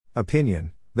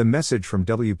Opinion: the message from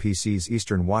WPC's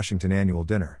Eastern Washington Annual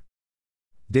Dinner.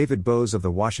 David Boaz of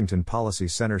the Washington Policy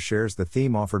Center shares the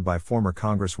theme offered by former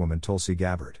Congresswoman Tulsi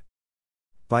Gabbard.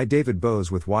 By David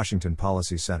Boaz with Washington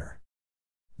Policy Center.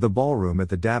 The ballroom at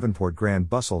the Davenport Grand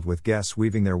bustled with guests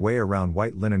weaving their way around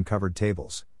white linen-covered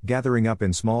tables, gathering up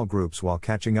in small groups while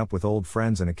catching up with old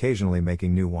friends and occasionally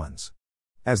making new ones.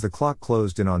 As the clock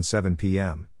closed in on 7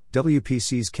 p.m.,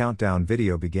 WPC's countdown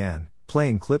video began,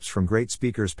 playing clips from great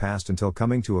speakers past until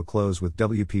coming to a close with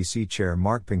WPC Chair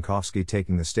Mark Pinkowski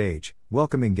taking the stage,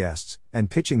 welcoming guests, and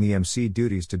pitching the MC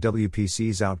duties to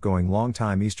WPC's outgoing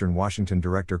longtime Eastern Washington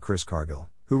Director Chris Cargill,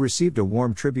 who received a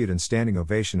warm tribute and standing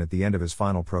ovation at the end of his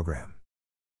final program.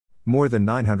 More than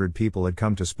 900 people had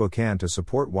come to Spokane to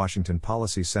support Washington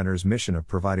Policy Center's mission of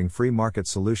providing free market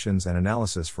solutions and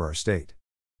analysis for our state.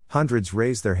 Hundreds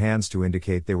raised their hands to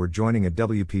indicate they were joining a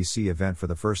WPC event for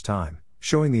the first time,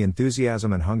 showing the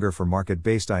enthusiasm and hunger for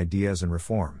market-based ideas and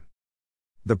reform.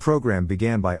 The program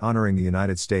began by honoring the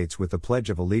United States with the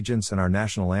Pledge of Allegiance and our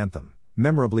national anthem,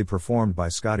 memorably performed by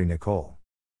Scotty Nicole.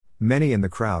 Many in the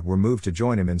crowd were moved to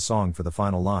join him in song for the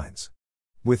final lines.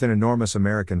 With an enormous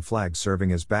American flag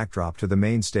serving as backdrop to the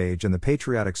main stage and the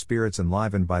patriotic spirits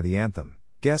enlivened by the anthem,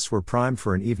 guests were primed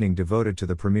for an evening devoted to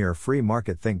the premier free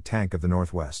market think tank of the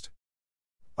Northwest.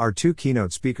 Our two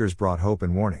keynote speakers brought hope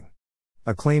and warning.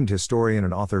 Acclaimed historian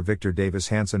and author Victor Davis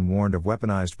Hanson warned of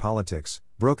weaponized politics,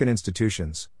 broken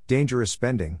institutions, dangerous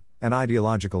spending, and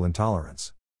ideological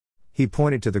intolerance. He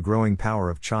pointed to the growing power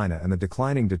of China and the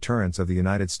declining deterrence of the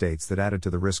United States that added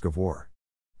to the risk of war.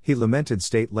 He lamented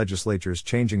state legislatures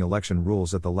changing election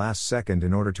rules at the last second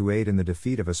in order to aid in the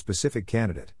defeat of a specific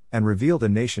candidate, and revealed a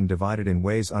nation divided in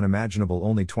ways unimaginable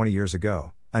only 20 years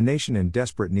ago, a nation in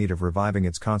desperate need of reviving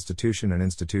its constitution and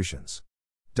institutions.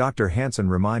 Dr. Hanson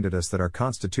reminded us that our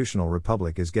constitutional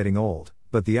republic is getting old,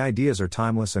 but the ideas are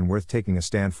timeless and worth taking a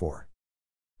stand for.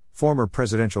 Former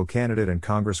presidential candidate and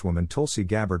Congresswoman Tulsi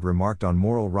Gabbard remarked on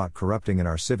moral rot corrupting in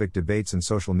our civic debates and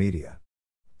social media.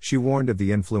 She warned of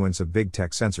the influence of big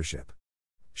tech censorship.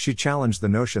 She challenged the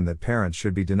notion that parents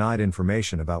should be denied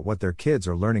information about what their kids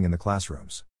are learning in the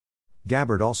classrooms.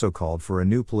 Gabbard also called for a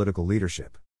new political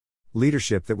leadership.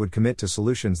 Leadership that would commit to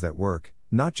solutions that work,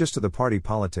 not just to the party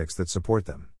politics that support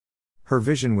them. Her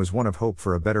vision was one of hope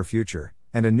for a better future,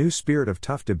 and a new spirit of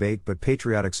tough debate but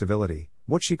patriotic civility,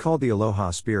 what she called the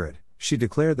Aloha spirit. She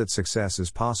declared that success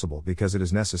is possible because it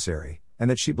is necessary, and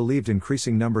that she believed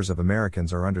increasing numbers of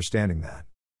Americans are understanding that.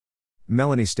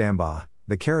 Melanie Stambaugh,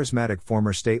 the charismatic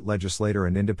former state legislator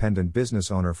and independent business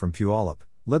owner from Puyallup,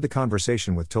 led the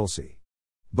conversation with Tulsi.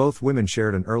 Both women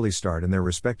shared an early start in their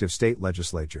respective state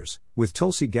legislatures, with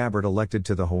Tulsi Gabbard elected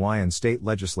to the Hawaiian State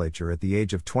Legislature at the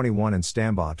age of 21 and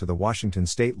Stambaugh to the Washington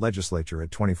State Legislature at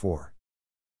 24.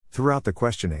 Throughout the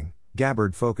questioning,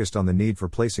 Gabbard focused on the need for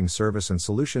placing service and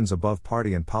solutions above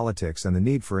party and politics and the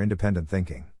need for independent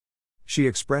thinking. She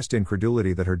expressed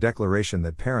incredulity that her declaration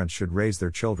that parents should raise their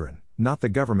children, not the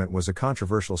government, was a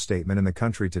controversial statement in the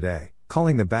country today,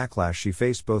 calling the backlash she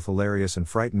faced both hilarious and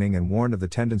frightening, and warned of the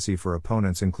tendency for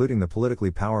opponents, including the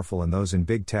politically powerful and those in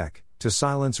big tech, to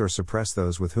silence or suppress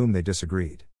those with whom they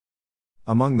disagreed.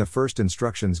 Among the first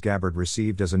instructions Gabbard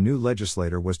received as a new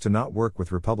legislator was to not work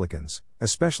with Republicans,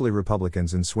 especially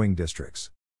Republicans in swing districts.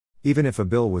 Even if a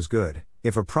bill was good,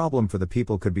 if a problem for the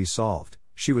people could be solved,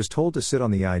 she was told to sit on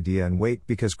the idea and wait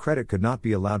because credit could not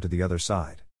be allowed to the other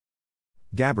side.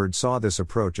 Gabbard saw this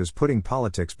approach as putting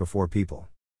politics before people.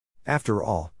 After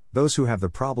all, those who have the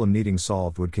problem needing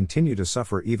solved would continue to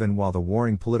suffer even while the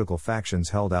warring political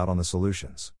factions held out on the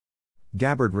solutions.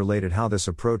 Gabbard related how this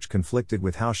approach conflicted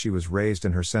with how she was raised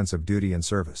and her sense of duty and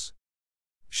service.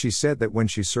 She said that when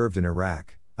she served in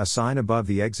Iraq, a sign above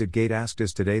the exit gate asked,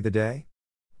 "Is today the day?"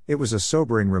 It was a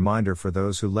sobering reminder for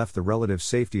those who left the relative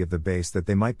safety of the base that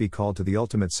they might be called to the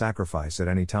ultimate sacrifice at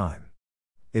any time.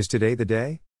 Is today the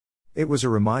day? It was a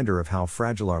reminder of how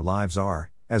fragile our lives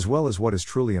are, as well as what is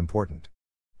truly important.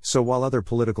 So while other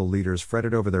political leaders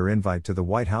fretted over their invite to the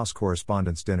White House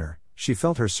Correspondents' Dinner, she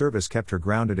felt her service kept her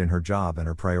grounded in her job and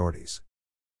her priorities.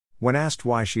 When asked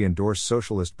why she endorsed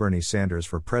socialist Bernie Sanders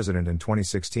for president in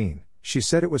 2016, she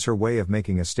said it was her way of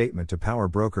making a statement to power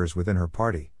brokers within her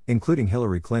party, including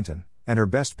Hillary Clinton, and her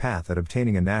best path at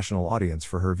obtaining a national audience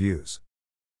for her views.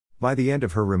 By the end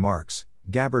of her remarks,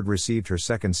 Gabbard received her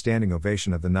second standing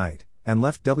ovation of the night, and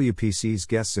left WPC's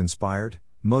guests inspired,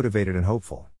 motivated and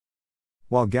hopeful.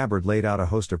 While Gabbard laid out a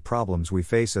host of problems we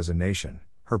face as a nation,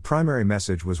 her primary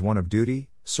message was one of duty,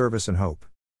 service and hope.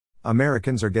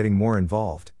 Americans are getting more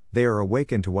involved, they are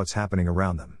awakened to what's happening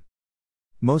around them.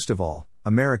 Most of all,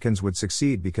 Americans would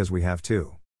succeed because we have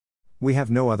to. We have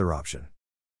no other option.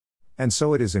 And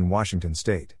so it is in Washington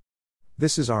state.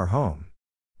 This is our home.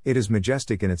 It is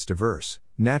majestic in its diverse,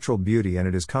 natural beauty, and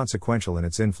it is consequential in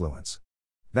its influence.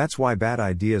 That's why bad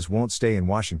ideas won't stay in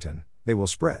Washington, they will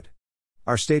spread.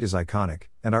 Our state is iconic,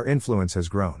 and our influence has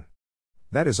grown.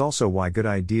 That is also why good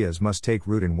ideas must take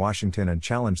root in Washington and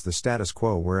challenge the status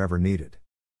quo wherever needed.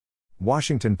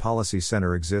 Washington Policy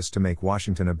Center exists to make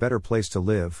Washington a better place to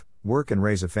live, work, and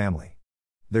raise a family.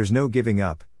 There's no giving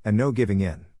up, and no giving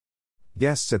in.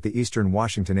 Guests at the Eastern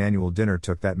Washington Annual Dinner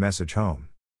took that message home.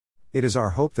 It is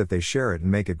our hope that they share it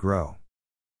and make it grow.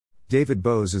 David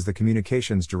Boaz is the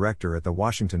Communications Director at the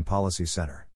Washington Policy Center.